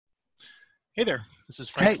Hey there, this is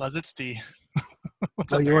Frank Hey, Klesitz.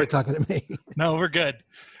 What's oh, up, you Aaron? weren't talking to me. No, we're good.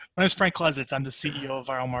 My name is Frank Klesitz. I'm the CEO of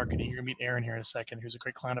Viral Marketing. You're going to meet Aaron here in a second, who's a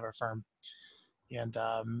great client of our firm. And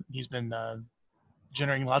he's been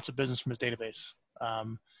generating lots of business from his database.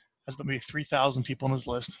 Has about maybe 3,000 people on his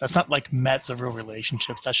list. That's not like Mets of real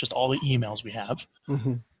relationships. That's just all the emails we have.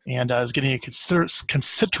 Hmm. And is getting a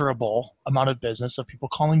considerable amount of business of people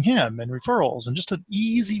calling him and referrals and just an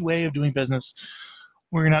easy way of doing business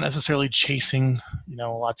where you're not necessarily chasing,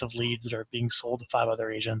 lots of leads that are being sold to 5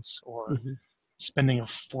 other agents or Hmm. spending a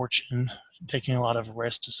fortune, taking a lot of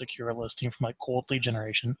risk to secure a listing from like cold lead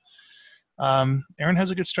generation. Aaron has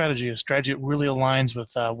a good strategy, a strategy that really aligns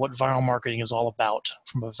with what viral marketing is all about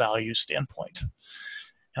from a value standpoint.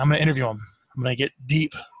 And I'm going to interview him. I'm going to get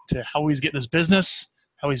deep to how he's getting his business,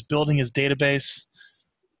 how he's building his database,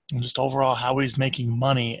 and just overall how he's making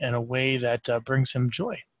money in a way that brings him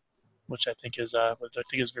joy, which I think is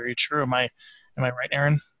very true. Am I right,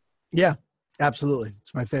 Aaron? Yeah, absolutely.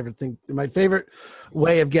 It's my favorite thing. My favorite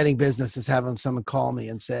way of getting business is having someone call me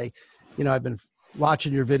and say, I've been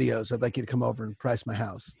watching your videos. I'd like you to come over and price my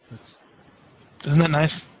house. Isn't that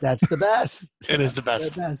nice? That's the best. It is That's the the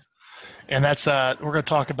best. best. And that's we're going to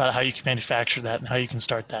talk about how you can manufacture that and how you can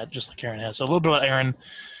start that, just like Aaron has. So a little bit about Aaron.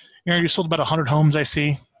 Aaron, you sold about 100 homes, I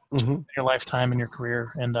see, Hmm. in your lifetime in your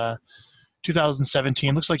career. And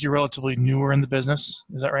 2017 looks like you're relatively newer in the business.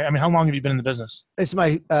 Is that right? I mean, how long have you been in the business? It's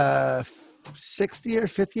my sixth year,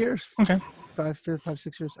 fifth year, Okay,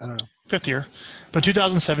 6 years. I don't know. fifth year. But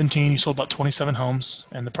 2017, you sold about 27 homes,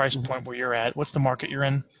 and the price Mhm. point where you're at. What's the market you're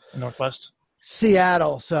in Northwest?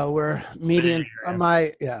 Seattle. So we're Big median.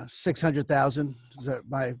 area. 600,000 is that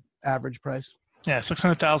my average price. Yeah,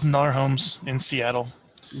 $600,000 homes in Seattle.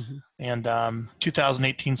 Hmm. And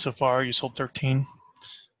 2018 so far, you sold 13.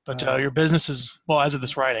 But Uh, your business is, well, as of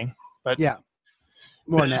this writing, but yeah,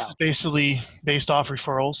 more business is now. basically based off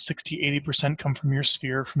referrals. 60-80% come from your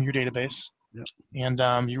sphere, from your database. Yep.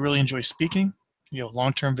 And you really enjoy speaking. You have a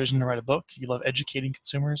long-term vision to write a book. You love educating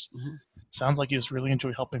consumers. Hmm. Sounds like you just really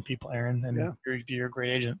enjoy helping people, Aaron, and Yeah. you're a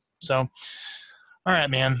great agent. So, all right,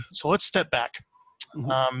 man. So let's step back. Hmm.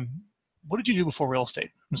 Um, what did you do before real estate?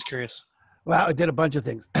 I'm just curious. Well, I did a bunch of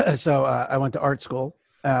things. So I went to art school.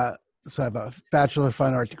 So I have a Bachelor of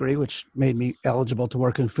Fine Art degree, which made me eligible to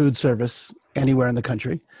work in food service anywhere in the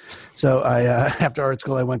country. So after art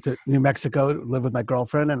school, I went to New Mexico to live with my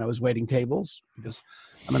girlfriend, and I was waiting tables because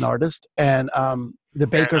I'm an artist. And the Fair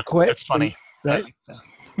baker enough. quit. That's funny. Right? Yeah.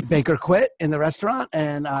 The baker quit in the restaurant,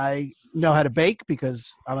 and I know how to bake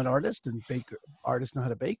because I'm an artist, and artists know how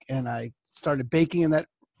to bake. And I started baking in that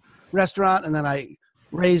restaurant, and then I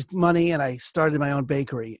raised money and I started my own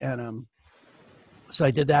bakery. And so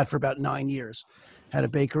I did that for about 9 years, had a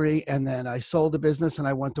bakery, and then I sold the business and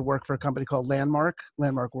I went to work for a company called Landmark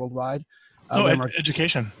Worldwide. Oh, Landmark,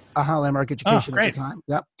 education. Landmark Oh, Education at the great. time.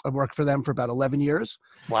 Yep. I worked for them for about 11 years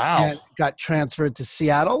Wow. and got transferred to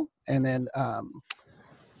Seattle, and then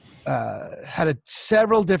had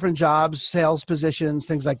several different jobs, sales positions,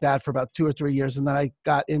 things like that for about 2 or 3 years. And then I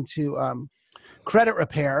got into credit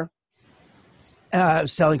repair,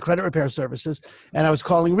 selling credit repair services, and I was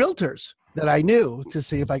calling realtors that I knew to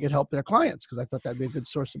see if I could help their clients because I thought that'd be a good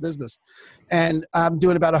source of business. And I'm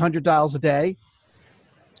doing about $100 a day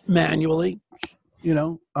manually,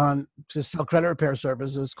 on to sell credit repair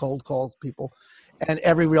services, cold call people. And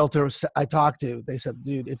every realtor I talked to, they said,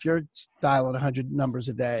 dude, if you're dialing 100 numbers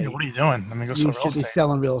a Yeah, day, what are you doing? I mean, go you sell real should be estate.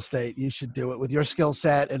 selling real estate. You should do it with your skill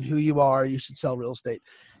set and who you are. You should sell real estate.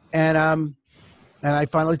 And I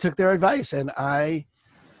finally took their advice, and I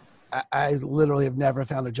literally have never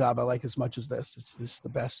found a job I like as much as this. This is the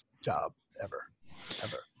best job ever.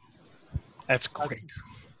 That's That's great. a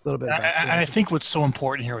little bit about And what I I do. think what's so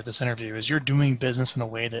important here with this interview is you're doing business in a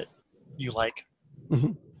way that you like.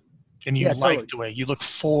 Mhm. And you Yeah, like totally. the way you look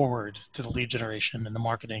forward to the lead generation and the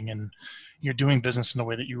marketing, and you're doing business in a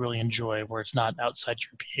way that you really enjoy, where it's not outside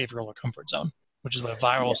your behavioral or comfort zone, which is why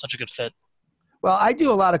viral Yeah. is such a good fit. Well, I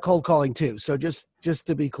do a lot of cold calling too. So just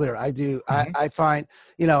to be clear, I do. Hmm. I find,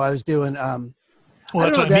 I was doing. Well, I don't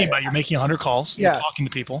that's know what I that. mean by you're making 100 calls, you're Yeah, talking to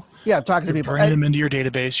people, yeah. I'm talking to you're people. bringing them into your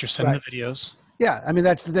database, you're sending Right. the videos. Yeah. I mean,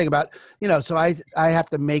 that's the thing about, so I have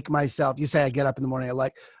to make myself. You say I get up in the morning.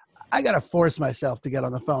 I got to force myself to get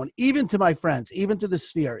on the phone, even to my friends, even to the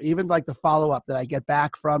sphere, even like the follow up that I get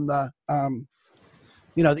back from the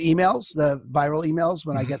emails, the viral emails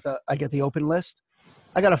when Hmm. I get the open list.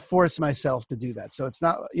 I got to force myself to do that. So it's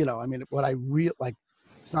not, I mean, what I really like,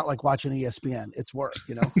 it's not like watching ESPN. It's work.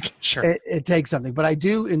 Sure. It takes something, but I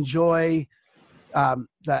do enjoy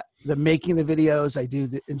the making the videos. I do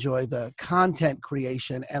enjoy the content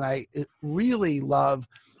creation, and I really love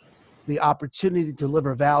the opportunity to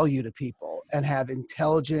deliver value to people and have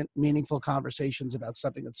intelligent, meaningful conversations about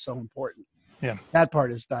something that's so important. Yeah. That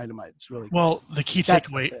part is dynamite. It's really well. The key That's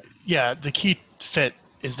the takeaway, fit. the key fit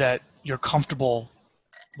is that you're comfortable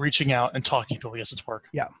reaching out and talking to people. Yes, it's work.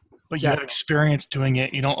 Yeah, But you have definitely. experience doing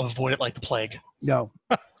it. You don't avoid it like the plague. No,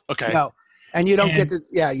 Okay. no. And you don't get And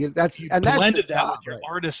to, that's you the blended that job, with your right?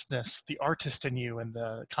 artistness, the artist in you and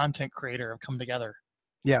the content creator have come together,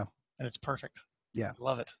 Yeah, and it's perfect. yeah, I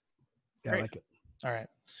love it. yeah. I Great. like it. All right.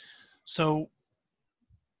 So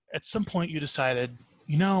at some point you decided,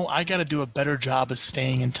 I got to do a better job of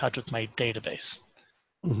staying in touch with my database.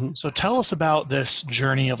 Mm-hmm. So tell us about this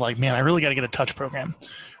journey of like, man, I really got to get a touch program.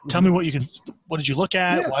 Tell Mm-hmm. me what did you look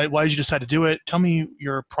at? Yeah. Why did you decide to do it? Tell me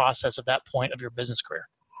your process at that point of your business career.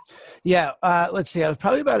 Yeah. Let's see. I was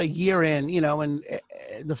probably about a year in, and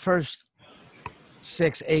the first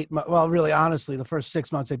 6, 8 months, well, really, honestly, the first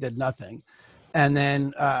 6 months I did nothing. And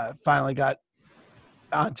then finally got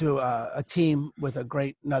onto a team with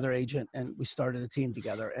another agent, and we started a team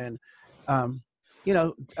together. And,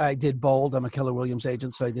 I did Bold. I'm a Keller Williams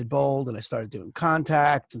agent, so I did Bold, and I started doing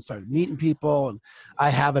contacts and started meeting people. And I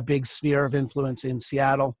have a big sphere of influence in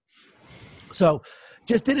Seattle. So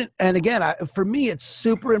just didn't. And again, for me, it's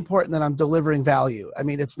super important that I'm delivering value. I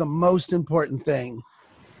mean, it's the most important thing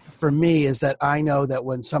for me is that I know that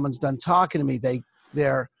when someone's done talking to me,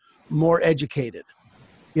 they're more educated.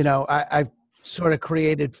 I've sort of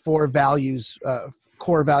created 4 values,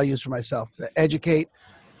 core values for myself: to educate,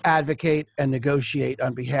 advocate, and negotiate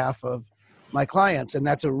on behalf of my clients. And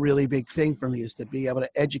that's a really big thing for me, is to be able to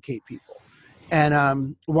educate people.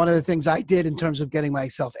 And one of the things I did in terms of getting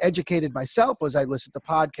myself educated myself was I listened to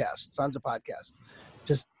podcasts, tons of podcasts,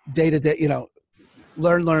 just day to day,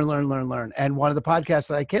 learn. And one of the podcasts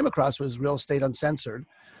that I came across was Real Estate Uncensored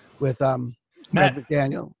with Greg Matt.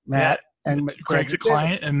 McDaniel, Yeah. Matt, and Greg's a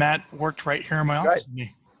client, and Matt worked right here in my office with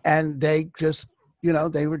me. And they just,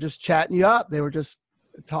 they were just chatting you up. They were just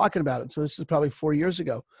talking about it. So this is probably 4 years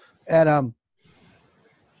ago. And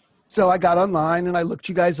so I got online and I looked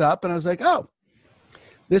you guys up, and I was like, oh,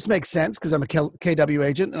 this makes sense because I'm a KW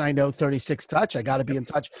agent and I know 36 touch. I got to be in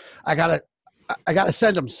touch. I got to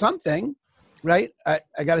send them something, right? I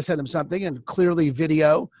got to send them something. And clearly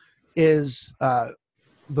video is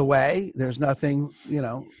the way. There's nothing,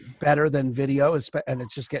 better than video, and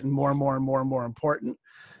it's just getting more and more and more and more important.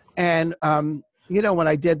 And, when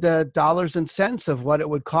I did the dollars and cents of what it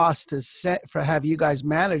would cost to have you guys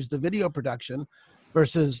manage the video production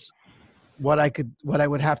versus what I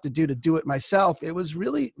would have to do it myself, it was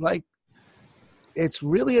really like, it's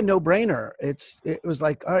really a no-brainer. It was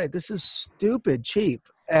like, all right, this is stupid cheap.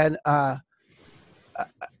 And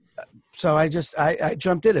so I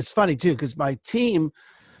jumped in. It's funny too, because my team,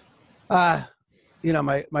 my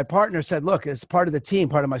partner said, look, as part of the team,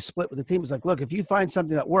 part of my split with the team was like, look, if you find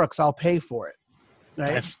something that works, I'll pay for it.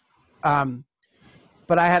 Right. Yes.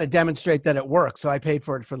 But I had to demonstrate that it worked. So I paid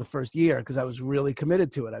for it for the first year because I was really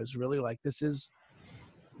committed to it. I was really like,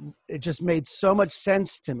 it just made so much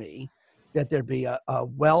sense to me that there'd be a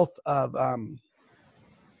wealth of,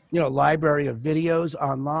 library of videos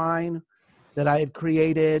online that I had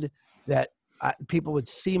created, that people would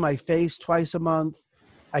see my face twice a month.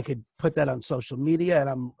 I could put that on social media,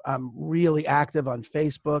 and I'm really active on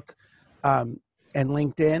Facebook and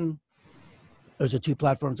LinkedIn. Those are 2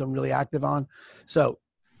 platforms I'm really active on. So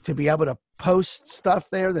to be able to post stuff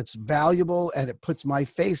there that's valuable and it puts my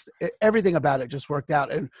face, everything about it just worked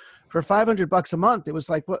out. And for $500 a month, it was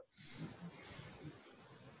like, what?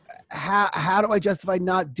 How do I justify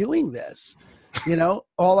not doing this?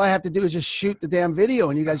 All I have to do is just shoot the damn video,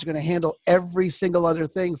 and you guys are going to handle every single other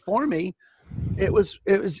thing for me. It was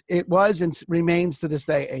and remains to this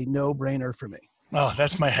day a no-brainer for me. Oh,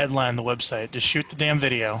 that's my headline on the website. Just shoot the damn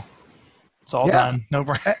video. It's all Yeah. done. No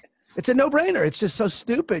brainer. It's a no-brainer. It's just so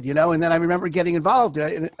stupid, And then I remember getting involved.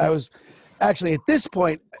 I was actually, at this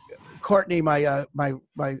point, Courtney, my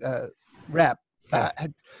rep,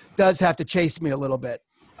 does have to chase me a little bit.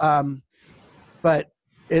 But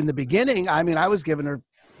in the beginning, I was giving her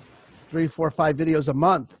 3, 4, 5 videos a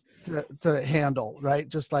month to handle, right?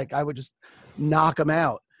 Just like I would just knock them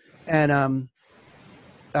out. And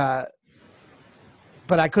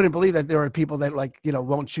but I couldn't believe that there were people that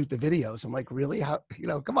won't shoot the videos. I'm like, really? How,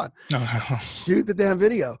 come on, shoot the damn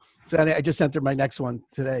video. So I just sent her my next one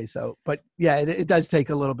today. So, but yeah, it does take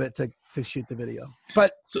a little bit to shoot the video.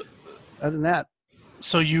 But other than that.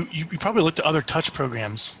 So you probably looked at other touch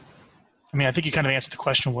programs. I think you kind of answered the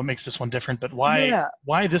question, what makes this one different, but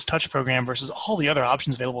why this touch program versus all the other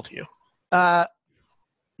options available to you?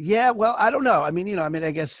 Yeah, well, I don't know. I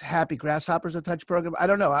guess Happy Grasshopper's a touch program. I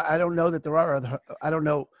don't know. I don't know that there are other. I don't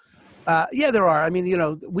know Yeah, there are. I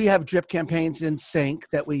mean, we have drip campaigns in sync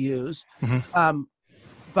that we use,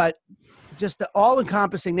 but just the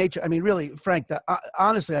all-encompassing nature. I mean, really, Frank,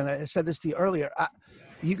 honestly, and I said this to you earlier,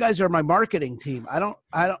 you guys are my marketing team.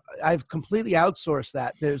 I've completely outsourced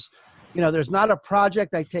that. There's not a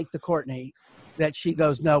project I take to Courtney that she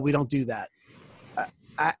goes, no, we don't do that.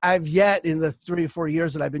 I've yet in the 3 or 4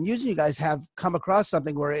 years that I've been using you guys have come across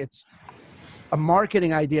something where it's a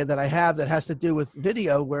marketing idea that I have that has to do with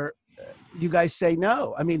video where you guys say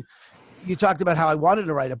no. I mean, you talked about how I wanted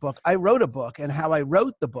to write a book. I wrote a book, and how I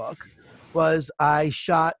wrote the book was I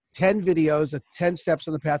shot 10 videos of 10 steps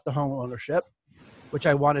on the path to home ownership, which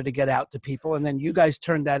I wanted to get out to people. And then you guys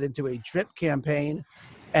turned that into a drip campaign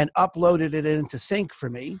and uploaded it into sync for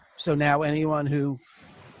me. So now anyone who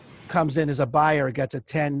comes in as a buyer gets a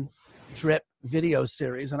 10 drip video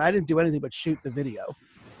series. And I didn't do anything but shoot the video.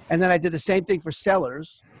 And then I did the same thing for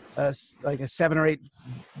sellers, like a 7 or 8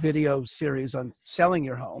 video series on selling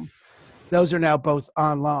your home. Those are now both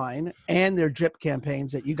online, and they're drip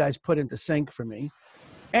campaigns that you guys put into sync for me.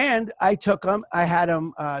 And I took them, I had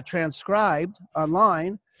them transcribed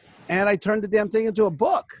online, and I turned the damn thing into a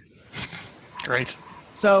book. Great.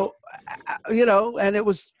 So, and it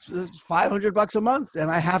was $500 a month, and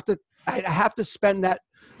I have to spend that.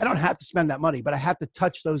 I don't have to spend that money, but I have to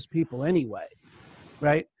touch those people anyway,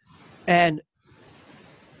 right? And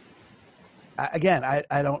again,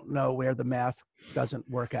 I don't know where the math doesn't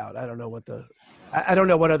work out. I don't know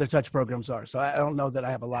what other touch programs are. So I don't know that I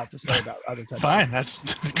have a lot to say about other touch Fine. programs.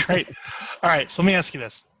 That's great. All right. So let me ask you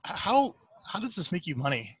this. How does this make you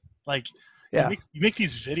money? Like, yeah, you make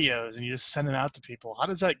these videos and you just send them out to people. How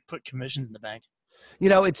does that put commissions in the bank?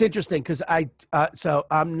 It's interesting because so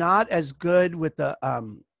I'm not as good with the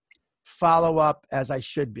follow-up as I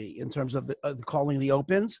should be in terms of the calling the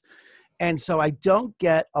opens. And so I don't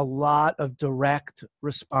get a lot of direct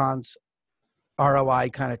response ROI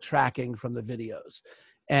kind of tracking from the videos.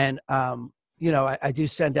 And, I do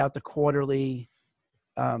send out the quarterly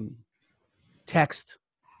text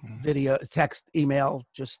video, text email,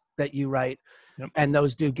 just that you write. Yep. And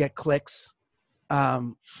those do get clicks.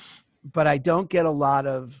 But I don't get a lot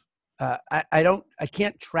of, I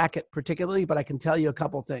can't track it particularly, but I can tell you a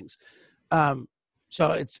couple things.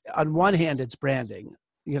 So it's, on one hand, it's branding,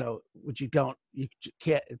 which you can't,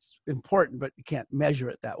 it's important, but you can't measure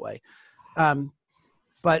it that way.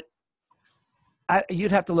 But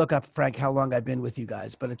you'd have to look up, Frank, how long I've been with you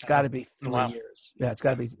guys, but it's got to be 3 years. Yeah, it's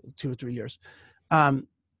got to be 2 or 3 years.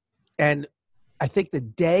 And I think the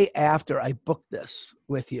day after I booked this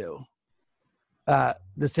with you,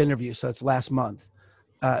 this interview, so it's last month,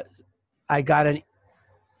 I got an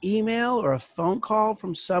email or a phone call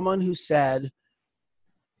from someone who said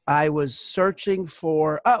I was searching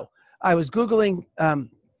for, I was Googling,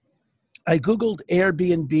 I Googled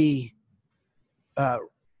Airbnb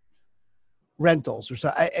rentals or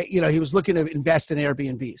so. He was looking to invest in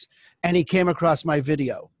Airbnbs, and he came across my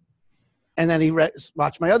video, and then he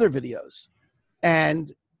watched my other videos,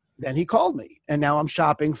 and then he called me, and now I'm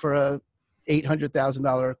shopping for a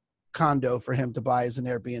 $800,000 condo for him to buy as an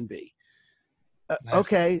Airbnb. Nice.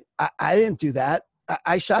 Okay, I didn't do that.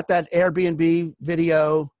 I shot that Airbnb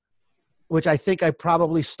video, which I think I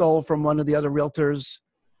probably stole from one of the other realtors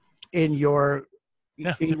in your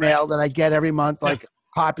email that I get every month, like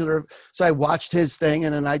popular. So I watched his thing,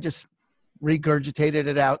 and then I just regurgitated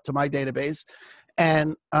it out to my database.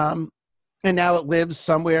 And now it lives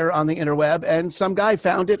somewhere on the interweb, and some guy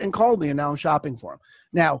found it and called me, and now I'm shopping for him.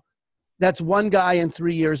 Now, that's one guy in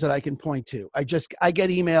 3 years that I can point to. I get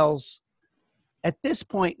emails at this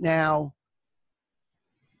point now,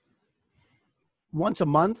 once a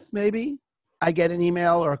month, maybe. I get an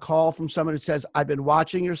email or a call from someone who says, I've been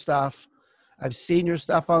watching your stuff. I've seen your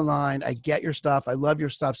stuff online. I get your stuff. I love your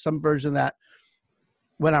stuff. Some version of that.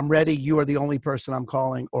 When I'm ready, you are the only person I'm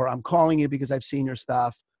calling, or I'm calling you because I've seen your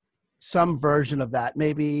stuff. Some version of that.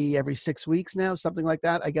 Maybe every 6 weeks now, something like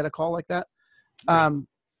that. I get a call like that.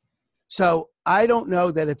 So I don't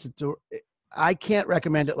know that I can't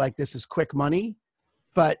recommend it like this is quick money,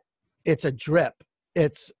 but it's a drip.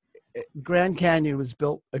 Grand Canyon was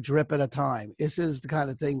built a drip at a time. This is the kind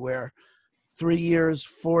of thing where 3 years,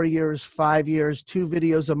 4 years, 5 years, 2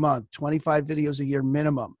 videos a month, 25 videos a year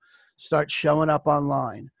minimum, start showing up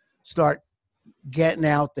online, start getting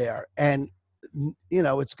out there. And,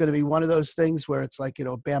 it's going to be one of those things where it's like,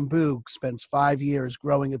 bamboo spends 5 years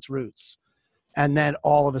growing its roots, and then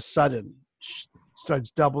all of a sudden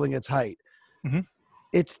starts doubling its height. Mm-hmm.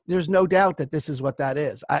 There's no doubt that this is what that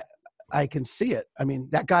is. I can see it. I mean,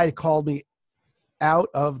 that guy called me out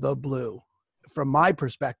of the blue from my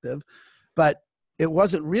perspective, but it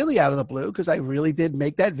wasn't really out of the blue because I really did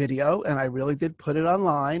make that video and I really did put it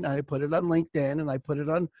online. I put it on LinkedIn and I put it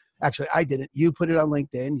on, actually I didn't. You put it on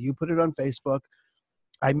LinkedIn, you put it on Facebook.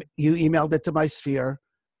 You emailed it to my sphere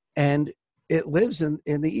and it lives in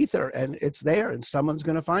the ether and it's there and someone's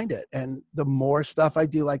going to find it. And the more stuff I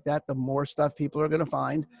do like that, the more stuff people are going to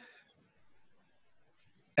find.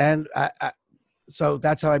 And so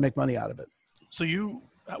that's how I make money out of it. So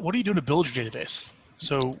what are you doing to build your database?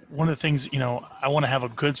 So one of the things, I want to have a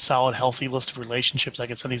good, solid, healthy list of relationships I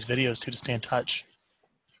can send these videos to stay in touch.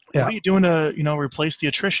 Yeah. What are you doing to, replace the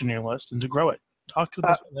attrition in your list and to grow it? Talk to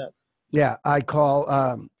us about that. Yeah, I call,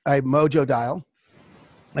 I mojo dial.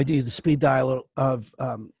 I do the speed dial of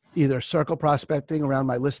either circle prospecting around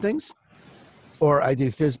my listings, or I do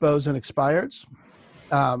FSBOs and expireds.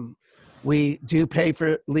 We do pay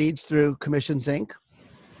for leads through Commissions Inc.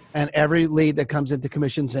 And every lead that comes into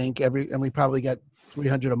Commissions Inc., and we probably get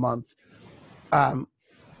 300 a month,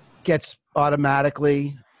 gets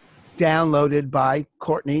automatically downloaded by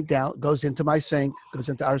Courtney, goes into my sync, goes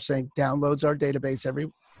into our sync, downloads our database every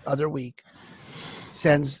other week,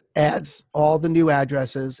 adds all the new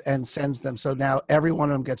addresses and sends them. So now every one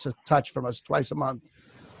of them gets a touch from us twice a month,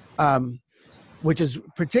 which is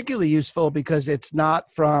particularly useful because it's not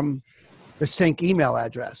from the sync email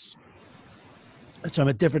address. It's from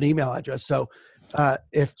a different email address. So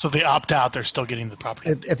if they opt out, they're still getting the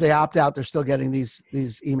property. If they opt out, they're still getting these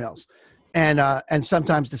emails. And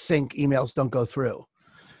sometimes the sync emails don't go through.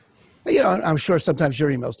 I'm sure sometimes your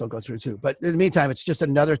emails don't go through too. But in the meantime, it's just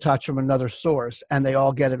another touch from another source, and they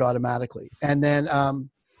all get it automatically. And then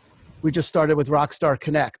we just started with Rockstar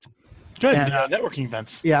Connect. Good, networking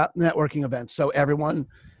events. Yeah, networking events. So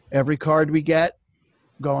every card we get,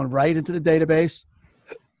 going right into the database,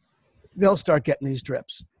 they'll start getting these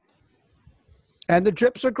drips. And the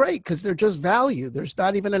drips are great because they're just value. There's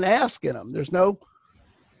not even an ask in them.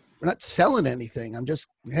 We're not selling anything. I'm just,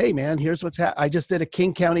 hey man, here's what's happening. I just did a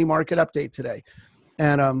King County market update today.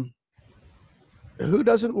 And who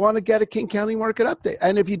doesn't want to get a King County market update?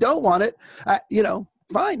 And if you don't want it,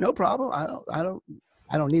 fine, no problem.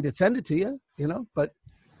 I don't need to send it to you, but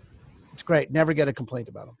it's great. Never get a complaint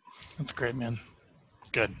about them. That's great, man.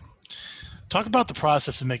 Good. Talk about the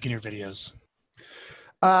process of making your videos.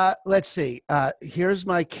 Let's see. Here's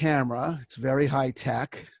my camera. It's very high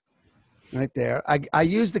tech. Right there. I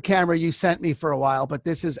used the camera you sent me for a while, but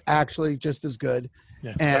this is actually just as good.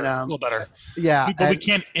 Yeah, and a little better. Yeah. But we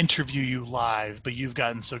can't interview you live, but you've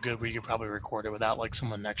gotten so good where you could probably record it without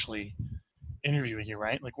someone actually interviewing you,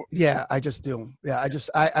 right? Yeah, I just do. Yeah,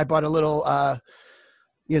 I bought a little, I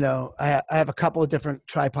have a couple of different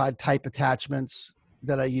tripod type attachments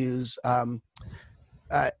that I use. And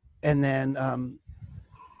then, and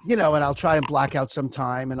I'll try and block out some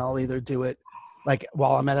time and I'll either do it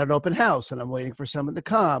while I'm at an open house and I'm waiting for someone to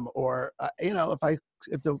come, or,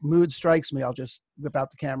 if the mood strikes me, I'll just whip out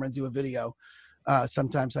the camera and do a video.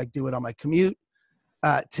 Sometimes I do it on my commute.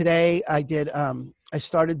 Today I did, I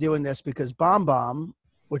started doing this because BombBomb,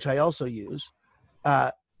 which I also use,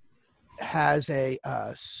 has a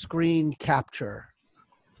screen capture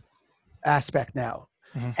aspect now.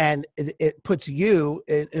 Mm-hmm. And it puts you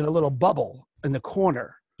in a little bubble in the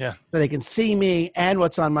corner. Yeah. So they can see me and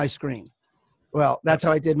what's on my screen. Well, that's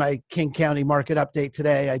how I did my King County market update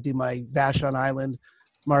today. I do my Vashon Island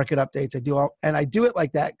market updates. I do it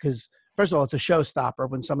like that because, first of all, it's a showstopper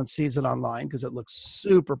when someone sees it online because it looks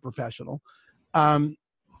super professional. Although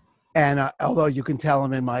you can tell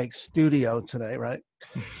I'm in my studio today, right?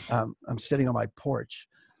 I'm sitting on my porch.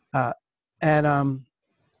 So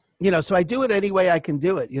I do it any way I can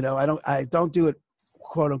do it. I don't do it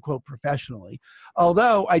quote unquote professionally.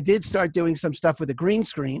 Although I did start doing some stuff with a green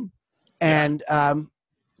screen. And,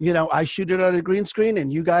 I shoot it on a green screen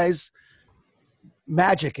and you guys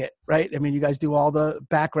magic it, right? I mean, you guys do all the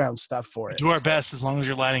background stuff for it. We do our best as long as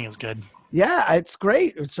your lighting is good. Yeah, it's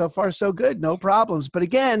great. So far, so good. No problems. But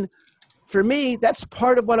again, for me, that's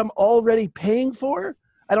part of what I'm already paying for.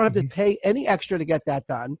 I don't have to pay any extra to get that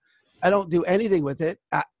done. I don't do anything with it.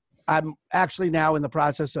 I'm actually now in the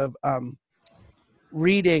process of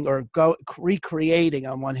reading or recreating,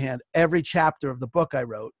 on one hand, every chapter of the book I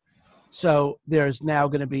wrote. So there's now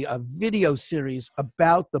going to be a video series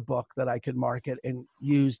about the book that I can market and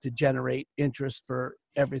use to generate interest for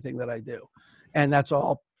everything that I do. And that's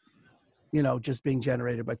all, just being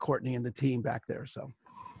generated by Courtney and the team back there. So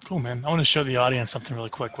cool, man. I want to show the audience something really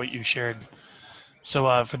quick, what you shared.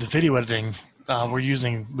 So for the video editing, we're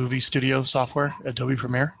using Movie Studio software, Adobe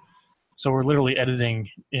Premiere. So we're literally editing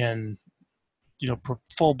in,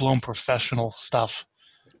 full-blown professional stuff.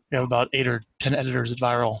 We have about 8 or 10 editors at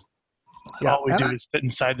Viral. Yeah. All we do is sit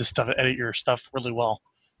inside this stuff and edit your stuff really well,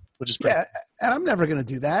 which is pretty. Yeah. And I'm never going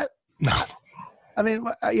to do that. No. I mean,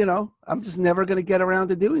 I'm just never going to get around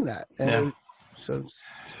to doing that. Yeah. So.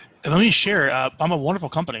 And let me share. I'm a wonderful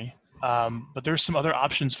company, but there's some other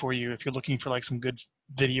options for you if you're looking for like some good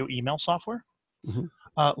video email software.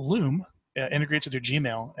 Mm-hmm. Loom integrates with your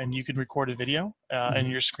Gmail, and you can record a video and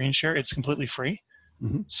your screen share. It's completely free,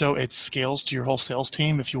 so it scales to your whole sales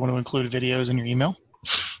team if you want to include videos in your email.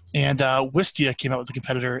 And Wistia came out with a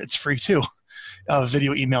competitor. It's free too.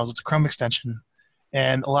 Video emails. It's a Chrome extension,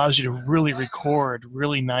 and allows you to really record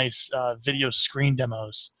really nice video screen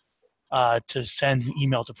demos to send an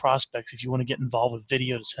email to prospects if you want to get involved with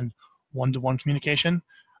video to send one-to-one communication.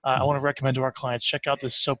 I want to recommend to our clients, check out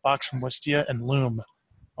this Soapbox from Wistia and Loom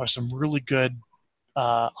are some really good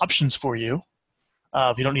options for you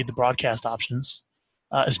if you don't need the broadcast options,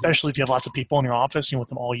 especially if you have lots of people in your office and you want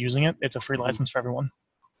them all using it. It's a free license for everyone.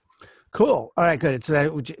 Cool. All right, good.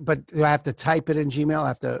 So but do I have to type it in Gmail? I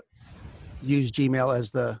have to use Gmail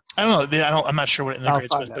as the... I don't know. I'm not sure what it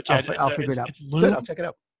integrates with, but yeah, I'll figure it out. It's Loom, good, I'll check it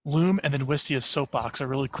out. Loom and then Wistia's Soapbox are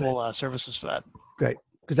really cool services for that. Great.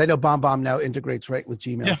 Because I know BombBomb now integrates right with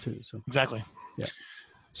Gmail too. So exactly. Yeah.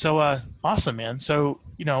 So awesome, man. So,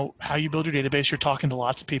 how you build your database, you're talking to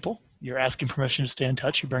lots of people. You're asking permission to stay in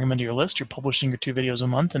touch. You bring them into your list. You're publishing your 2 videos a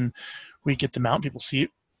month, and we get them out. People see it.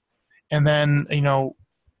 And then,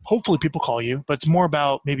 hopefully people call you, but it's more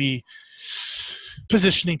about maybe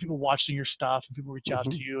positioning, people watching your stuff, and people reach out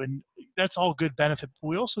to you. And that's all good benefit. But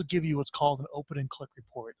we also give you what's called an open and click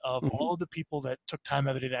report of all of the people that took time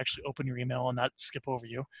out of the day to actually open your email and not skip over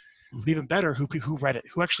you. But even better, who read it,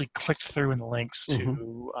 who actually clicked through in the links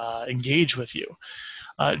to engage with you.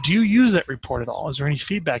 Do you use that report at all? Is there any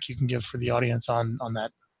feedback you can give for the audience on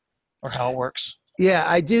that or how it works? Yeah,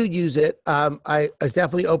 I do use it. I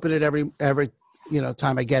definitely open it every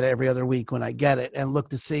time I get it, every other week when I get it, and look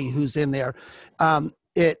to see who's in there.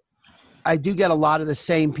 I do get a lot of the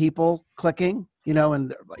same people clicking,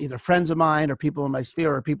 and either friends of mine or people in my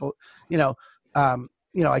sphere or people,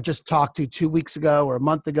 I just talked to 2 weeks ago or a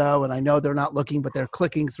month ago, and I know they're not looking, but they're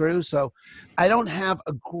clicking through. So I don't have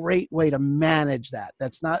a great way to manage that.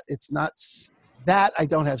 That I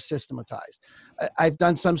don't have systematized. I've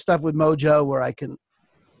done some stuff with Mojo where I can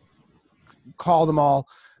call them all,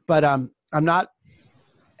 but I'm not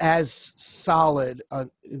as solid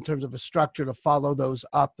in terms of a structure to follow those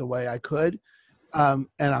up the way I could. And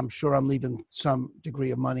I'm sure I'm leaving some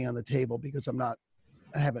degree of money on the table because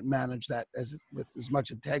I haven't managed that with as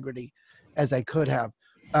much integrity as I could have.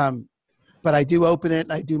 But I do open it,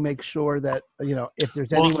 and I do make sure that, if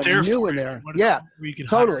there's anyone new in there. Yeah, where you can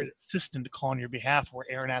totally. hire an assistant to call on your behalf where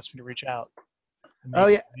Aaron asked me to reach out. Oh,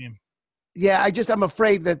 yeah. Yeah, I'm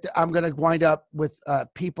afraid that I'm going to wind up with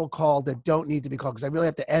people called that don't need to be called because I really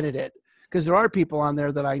have to edit it. Because there are people on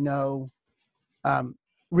there that I know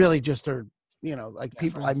really just are, like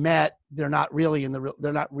people friends I met. They're not really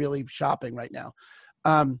they're not really shopping right now.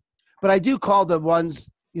 But I do call the ones,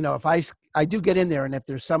 if I do get in there, and if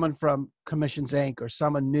there's someone from Commissions Inc. or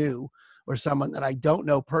someone new or someone that I don't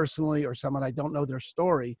know personally or someone I don't know their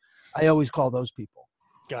story, I always call those people.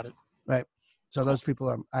 Got it. Right. So those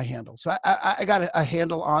people I handle. So I got a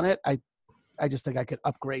handle on it. I just think I could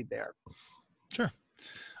upgrade there. Sure.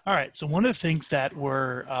 All right. So one of the things that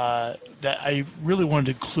that I really wanted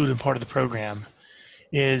to include in part of the program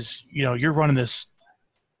is, you're running this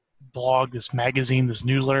blog, this magazine, this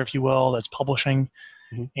newsletter, if you will, that's publishing.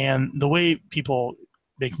 And the way people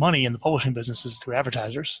make money in the publishing business is through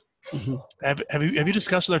advertisers. Have you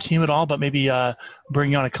discussed with our team at all about maybe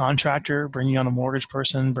bringing on a contractor, bringing on a mortgage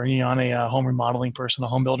person, bringing on a home remodeling person, a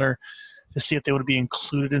home builder, to see if they would be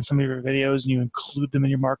included in some of your videos and you include them in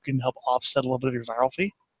your marketing to help offset a little bit of your viral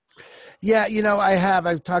fee? Yeah, I have.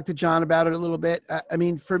 I've talked to John about it a little bit. I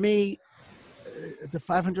mean, for me, the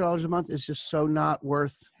 $500 a month is just so not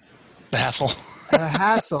worth the hassle. A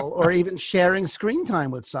hassle, or even sharing screen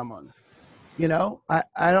time with someone.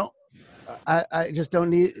 I just don't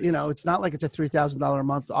need, it's not like it's a $3,000 a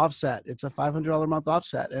month offset. It's a $500 a month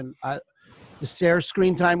offset. And to share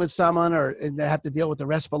screen time with someone and they have to deal with the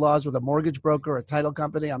RESPA laws with a mortgage broker or a title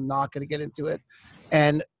company, I'm not going to get into it.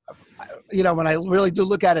 And, when I really do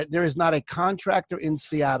look at it, there is not a contractor in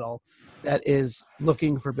Seattle that is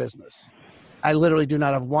looking for business. I literally do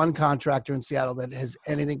not have one contractor in Seattle that has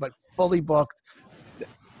anything but fully booked.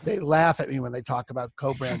 They laugh at me when they talk about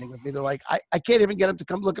co-branding with me. They're like, I can't even get them to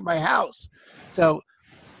come look at my house. So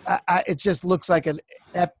it just looks like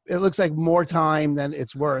more time than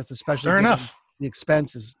it's worth, especially Fair enough. The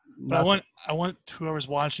expenses. I I want whoever's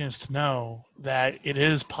watching us to know that it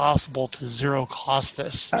is possible to zero cost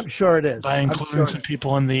this I'm sure it is. by I'm including sure it some is.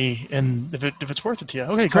 people if it's worth it to you.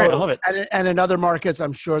 Okay, great. I Totally. love it. And in other markets,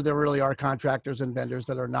 I'm sure there really are contractors and vendors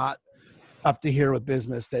that are not up to here with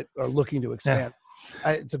business that are looking to Yeah, expand.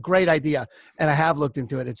 It's a great idea, and I have looked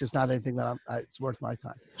into it. It's just not anything that it's worth my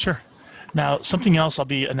time. sure. Now, something else I'll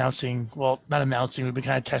be announcing, well, not announcing, we've been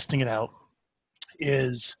kind of testing it out,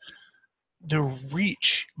 is the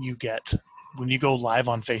reach you get when you go live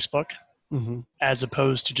on Facebook Mm-hmm. as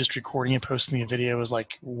opposed to just recording and posting a video is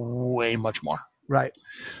like way much more. Right.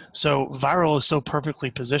 So viral is so perfectly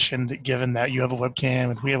positioned given that you have a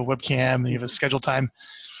webcam and we have a webcam and you have a scheduled time.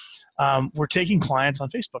 We're taking clients on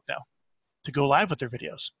Facebook now to go live with their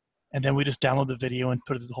videos. And then we just download the video and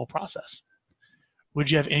put it through the whole process. Would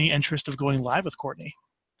you have any interest of going live with Courtney?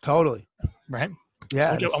 Totally. Right?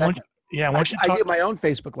 Yeah. So I want you to I talk. do my own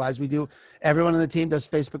Facebook Lives. Everyone on the team does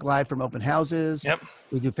Facebook Live from open houses. Yep.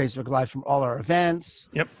 We do Facebook Live from all our events.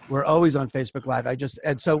 Yep. We're always on Facebook Live.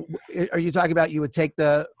 And so are you talking about you would take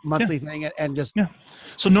the monthly thing and just. Yeah.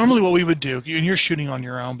 So normally what we would do, and you're shooting on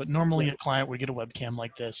your own, but normally Yeah. a client would get a webcam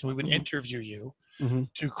like this and we would interview you Mm-hmm.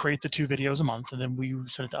 to create the 2 videos a month, and then we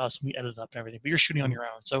send it to us and we edit it up and everything. But you're shooting on your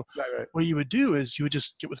own. So Right. what you would do is you would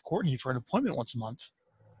just get with Courtney for an appointment once a month,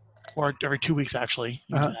 or every 2 weeks actually.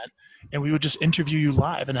 You do that, and we would just interview you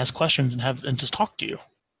live and ask questions and just talk to you.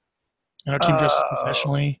 And our team dresses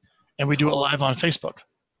professionally, and we do it live on Facebook,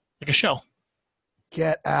 like a show.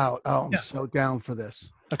 Get out! Oh, I'm so down for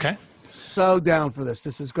this. Okay. So down for this.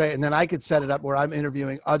 This is great. And then I could set it up where I'm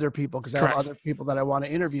interviewing other people because I have other people that I want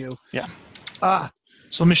to interview. Yeah.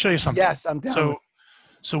 So let me show you something. Yes, I'm down.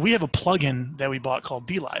 So we have a plugin that we bought called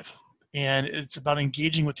BeLive, and it's about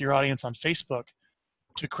engaging with your audience on Facebook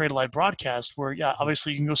to create a live broadcast where,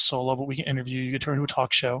 obviously you can go solo, but we can interview you, can turn into a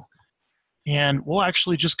talk show, and we'll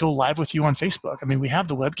actually just go live with you on Facebook. I mean, we have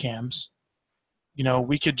the webcams.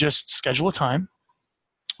 We could just schedule a time.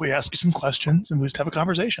 We ask you some questions, and we just have a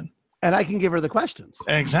conversation. And I can give her the questions.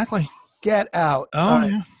 Exactly. Get out. Oh,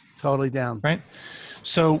 yeah. Totally down. Right.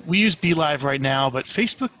 So we use BeLive right now, but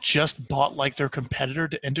Facebook just bought like their competitor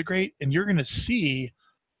to integrate, and you're going to see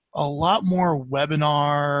a lot more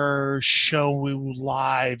webinar, show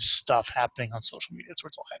live stuff happening on social media. That's where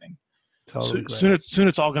it's all heading. Totally. Soon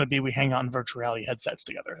it's all going to be we hang out in virtual reality headsets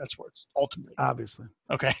together. That's where it's ultimately. Obviously.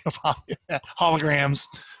 Okay. Holograms,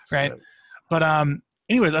 right? But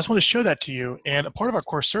anyways, I just want to show that to you. And a part of our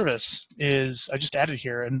core service is I just added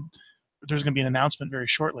here, and there's going to be an announcement very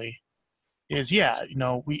shortly. Is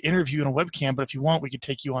we interview you on a webcam, but if you want, we could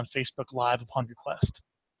take you on Facebook Live upon request.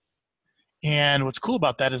 And what's cool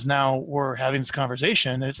about that is now we're having this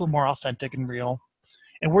conversation, and it's a little more authentic and real.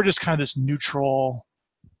 And we're just kind of this neutral,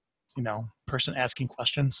 person asking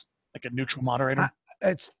questions, like a neutral moderator.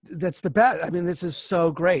 That's the best. I mean, this is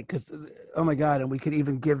so great because, oh my God, and we could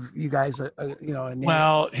even give you guys a name.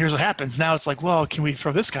 Well, here's what happens. Now it's like, well, can we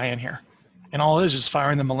throw this guy in here? And all it is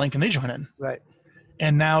firing them a link and they join in. Right.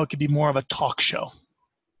 And now it could be more of a talk show.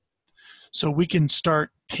 So we can start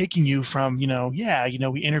taking you from,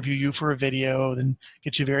 we interview you for a video, then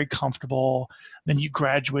get you very comfortable. Then you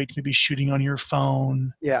graduate to maybe shooting on your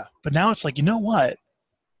phone. Yeah. But now it's like, you know what?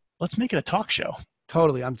 Let's make it a talk show.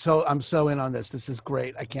 Totally. I'm so in on this. This is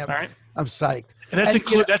great. I can't. All right. I'm psyched. And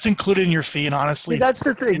that's included in your fee. And honestly, that's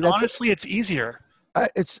the thing. Honestly, it's easier.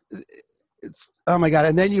 It's oh my God.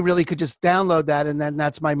 And then you really could just download that. And then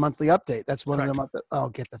that's my monthly update. That's one of the month. Oh,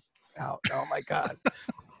 get the out. Oh my God.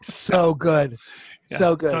 So good. Yeah.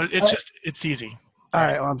 So good. So it's easy. All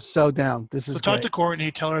right. Well, I'm so down. This is talk to Courtney,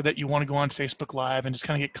 tell her that you want to go on Facebook Live and just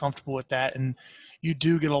kind of get comfortable with that. And you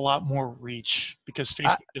do get a lot more reach because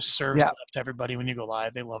Facebook just serves that up to everybody when you go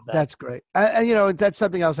live. They love that. That's great. And that's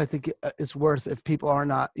something else I think is worth if people are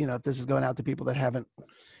not, if this is going out to people that haven't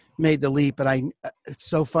made the leap. And it's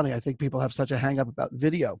so funny. I think people have such a hang up about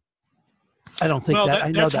video. I don't think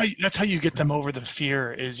that's how you get them over the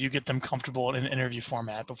fear is you get them comfortable in an interview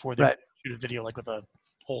format before they shoot a video like with a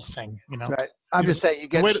whole thing, Right. I'm just saying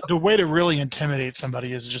the way to really intimidate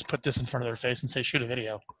somebody is to just put this in front of their face and say, shoot a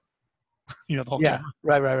video. The whole camera.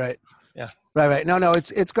 Right. Yeah. Right. No,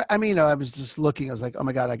 it's great. I mean, I was just looking, I was like, oh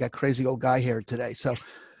my God, I got crazy old guy hair today. So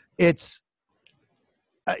it's,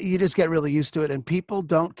 you just get really used to it and people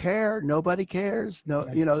don't care. Nobody cares. No,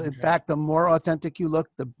 in fact, the more authentic you look,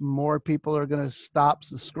 the more people are going to stop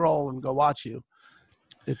the scroll and go watch you.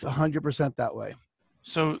 It's 100% that way.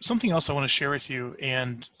 So something else I want to share with you,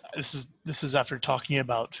 and this is after talking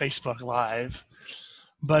about Facebook Live,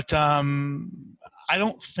 but I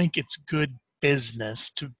don't think it's good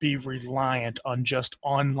business to be reliant on just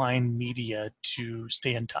online media to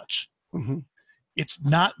stay in touch. Mm-hmm. it's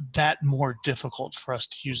not that more difficult for us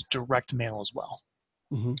to use direct mail as well.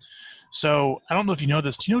 Mm-hmm. So I don't know if you know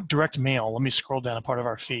this. Do you know direct mail? Let me scroll down a part of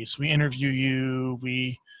our fee. So we interview you,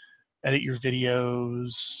 we edit your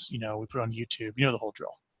videos, we put it on YouTube. You know the whole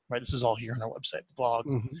drill, right? This is all here on our website, the blog.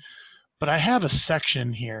 Mm-hmm. But I have a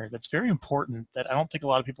section here that's very important that I don't think a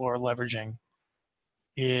lot of people are leveraging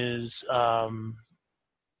is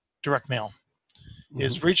direct mail. Mm-hmm.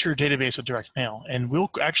 Is reach your database with direct mail. And we'll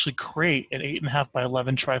actually create an 8.5 by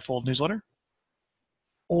 11 trifold newsletter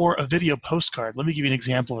or a video postcard. Let me give you an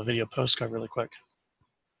example of a video postcard really quick.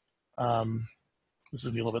 This is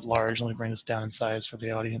going to be a little bit large. Let me bring this down in size for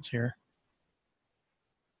the audience here.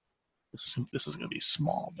 This is going to be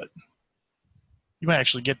small, but you might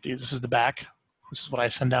actually get these. This is the back. This is what I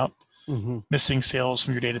send out. Mm-hmm. Missing sales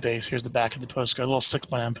from your database. Here's the back of the postcard, a little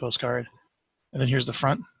 6x9 postcard. And then here's the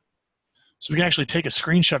front. So we can actually take a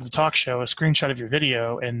screenshot of the talk show, a screenshot of your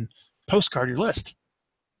video, and postcard your list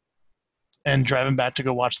and drive them back to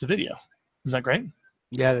go watch the video. Is that great?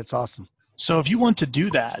 Yeah, that's awesome. So if you want to do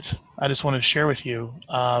that, I just want to share with you,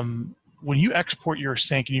 when you export your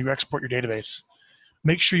sync and you export your database,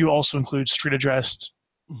 make sure you also include street address,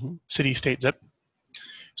 Mm-hmm. city, state, zip.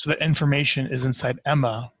 So that information is inside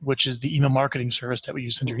Emma, which is the email marketing service that we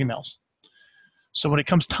use to send your emails. So when it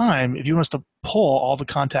comes time, if you want us to pull all the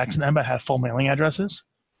contacts in Emma have full mailing addresses,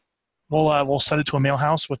 we'll send it to a mail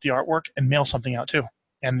house with the artwork and mail something out too.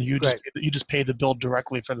 And you just pay the bill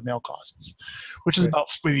directly for the mail costs, which is about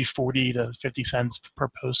maybe 40 to 50 cents per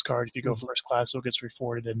postcard if you go first class, so it gets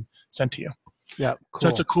re-forwarded and sent to you. Yeah, cool. So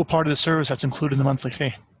that's a cool part of the service that's included in the monthly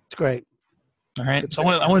fee. It's great. All right. So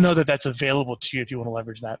I want to know that that's available to you if you want to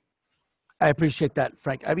leverage that. I appreciate that,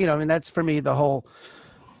 Frank. I mean, that's for me the whole.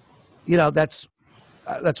 That's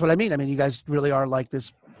what I mean. I mean, you guys really are like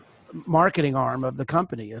this marketing arm of the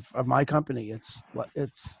company, of my company. It's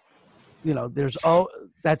there's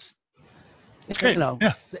that's. It's great.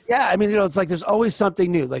 Yeah. I mean, it's like there's always something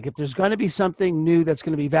new. Like if there's going to be something new that's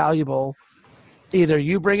going to be valuable, either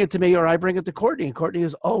you bring it to me or I bring it to Courtney. And Courtney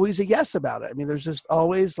is always a yes about it. I mean, there's just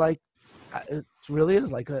always it really is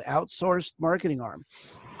like an outsourced marketing arm.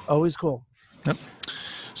 Always cool. Yep.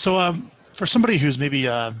 So for somebody who's maybe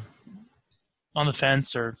on the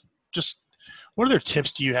fence or just what other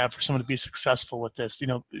tips do you have for someone to be successful with this?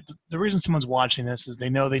 The reason someone's watching this is they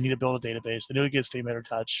know they need to build a database. They know to get stay better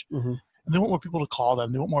touch. Mm-hmm. And they want more people to call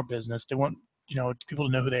them. They want more business. They want, people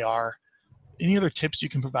to know who they are. Any other tips you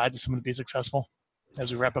can provide to someone to be successful as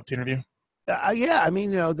we wrap up the interview? Yeah. I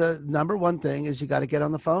mean, the number one thing is you got to get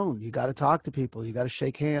on the phone. You got to talk to people. You got to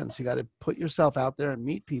shake hands. You got to put yourself out there and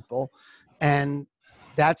meet people. And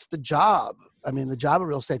that's the job. I mean, the job of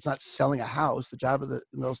real estate is not selling a house. The job of the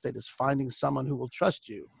real estate is finding someone who will trust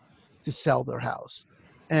you to sell their house.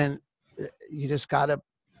 And you just got to,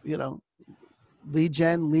 lead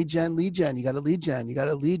gen. You got to lead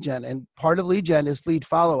gen. And part of lead gen is lead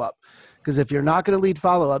follow-up. Because if you're not going to lead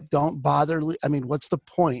follow-up, don't bother. I mean, what's the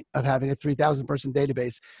point of having a 3,000 person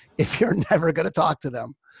database if you're never going to talk to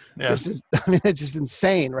them? Yeah. It's just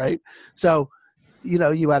insane, right? So, you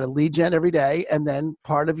got to lead gen every day. And then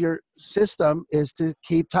part of your system is to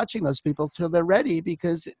keep touching those people till they're ready,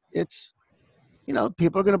 because it's,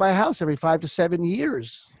 people are going to buy a house every 5 to 7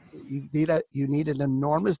 years. You need an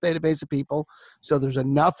enormous database of people. So there's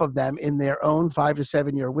enough of them in their own 5 to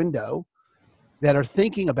 7 year window that are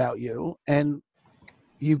thinking about you, and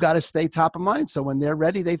you've got to stay top of mind. So when they're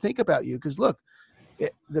ready, they think about you. Because look,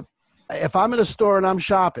 if I'm in a store and I'm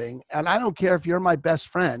shopping, and I don't care if you're my best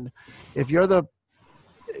friend, if you're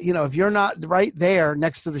if you're not right there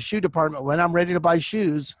next to the shoe department when I'm ready to buy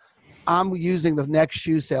shoes, I'm using the next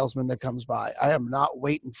shoe salesman that comes by. I am not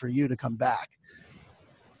waiting for you to come back.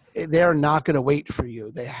 They're not going to wait for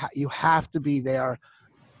you. You have to be there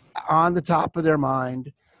on the top of their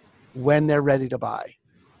mind when they're ready to buy,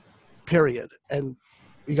 period. And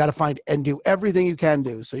you got to find and do everything you can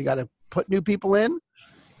do. So you got to put new people in,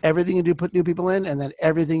 everything you do, put new people in, and then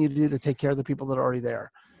everything you do to take care of the people that are already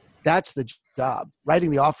there. That's the job.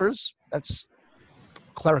 Writing the offers, that's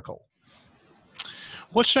clerical.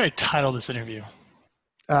 What should I title this interview?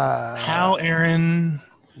 How Aaron?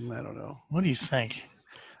 I don't know. What do you think?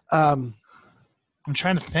 I'm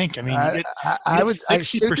trying to think. I mean, you get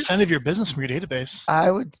 60% of your business from your database.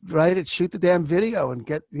 I would write it, shoot the damn video, and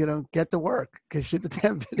get to work. Shoot the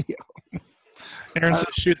damn video. Aaron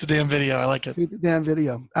says, shoot the damn video. I like it. Shoot the damn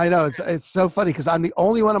video. I know it's so funny because I'm the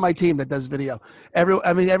only one on my team that does video.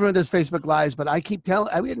 Everyone does Facebook Lives, but I keep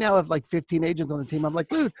telling. We now have like 15 agents on the team. I'm like,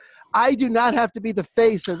 dude, I do not have to be the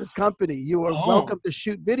face of this company. You are welcome to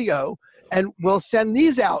shoot video, and we'll send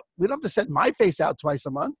these out. We don't have to send my face out twice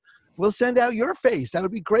a month. we'll send out your face. That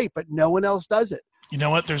would be great, but no one else does it. You know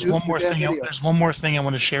what? There's one more thing. There's one more thing I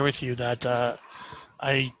want to share with you that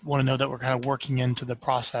I want to know that we're kind of working into the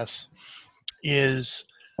process. Is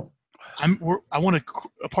a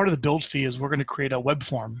part of the build fee is we're going to create a web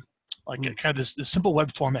form, like kind of this simple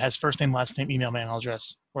web form that has first name, last name, email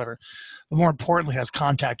address, whatever. But more importantly, has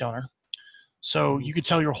contact owner. So you could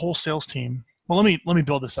tell your whole sales team. Well, let me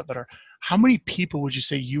build this up better. How many people would you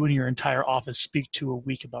say you and your entire office speak to a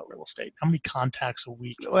week about real estate? How many contacts a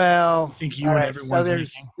week? Well, I think you and everyone's so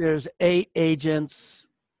there's 8 agents,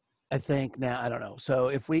 I think now. I don't know. So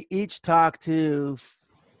if we each talk to,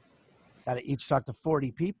 got to each talk to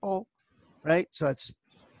 40 people, right? So it's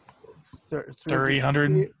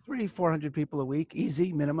 300, 400 people a week,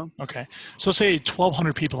 easy minimum. Okay, so say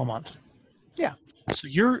 1,200 people a month. Yeah. So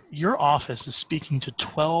your office is speaking to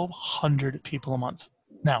 1,200 people a month.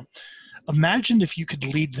 Now, imagine if you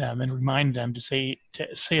could lead them and remind them to say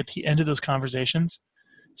at the end of those conversations,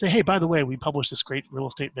 say, hey, by the way, we published this great real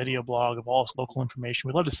estate video blog of all this local information.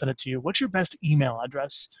 We'd love to send it to you. What's your best email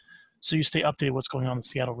address? So you stay updated what's going on in the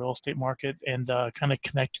Seattle real estate market and kind of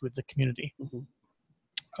connect with the community. Mm-hmm.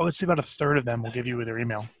 I would say about a third of them will give you their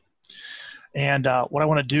email. And what I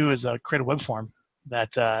want to do is create a web form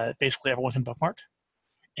that basically everyone can bookmark.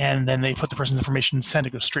 And then they put the person's information and send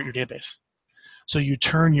it, goes straight to your database. So you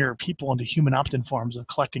turn your people into human opt-in forms of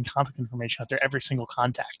collecting contact information out there, every single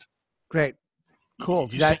contact. Great. Cool.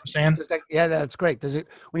 You see what I'm saying? Yeah, that's great. Does it,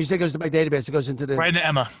 when you say it goes to my database, it goes into the... Right into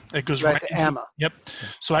Emma. It goes right to Emma. Yep.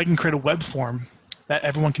 So I can create a web form that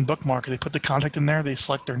everyone can bookmark. They put the contact in there. They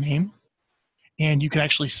select their name. And you can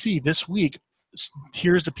actually see this week,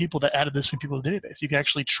 here's the people that added this many people to the database. You can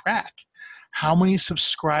actually track how many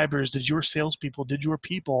subscribers did your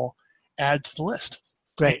people add to the list.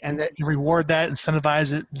 Great. And you reward that,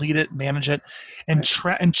 incentivize it, lead it, manage it, and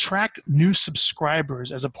track new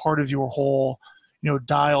subscribers as a part of your whole,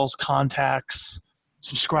 dials, contacts,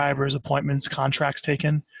 subscribers, appointments, contracts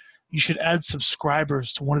taken. You should add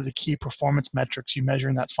subscribers to one of the key performance metrics you measure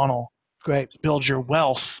in that funnel. Great. To build your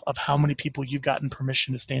wealth of how many people you've gotten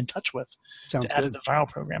permission to stay in touch with. Sounds to add good. to the viral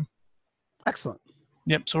program. Excellent.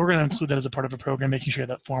 Yep. So we're going to include that as a part of a program, making sure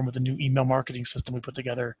that form with the new email marketing system we put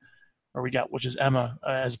together, or we got, which is Emma,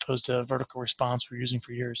 as opposed to vertical response we're using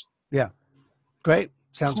for years. Yeah. Great.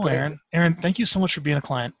 Sounds cool, great. Aaron, thank you so much for being a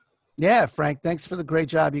client. Yeah, Frank, thanks for the great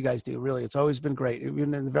job you guys do. Really, it's always been great.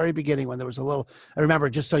 Even in the very beginning when there was a little, I remember,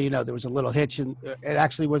 just so you know, there was a little hitch, and it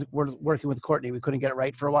actually was, we're working with Courtney. We couldn't get it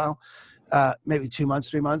right for a while, maybe 2 months,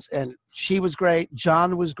 3 months. And she was great.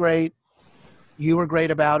 John was great. You were great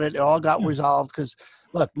about it. It all got resolved because,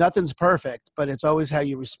 look, nothing's perfect, but it's always how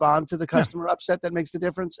you respond to the customer upset that makes the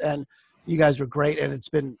difference. And you guys were great, and it's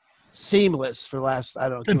been seamless for the last,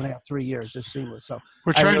 2.5, 3 years, just seamless. So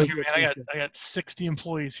we're trying to do, man. I got 60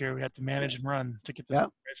 employees here. We have to manage and run to get this right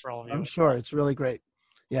for all of you. I'm sure it's really great.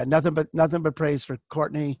 Yeah, nothing but praise for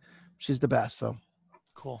Courtney. She's the best. So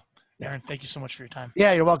cool. Aaron, thank you so much for your time.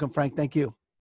 Yeah, you're welcome, Frank. Thank you.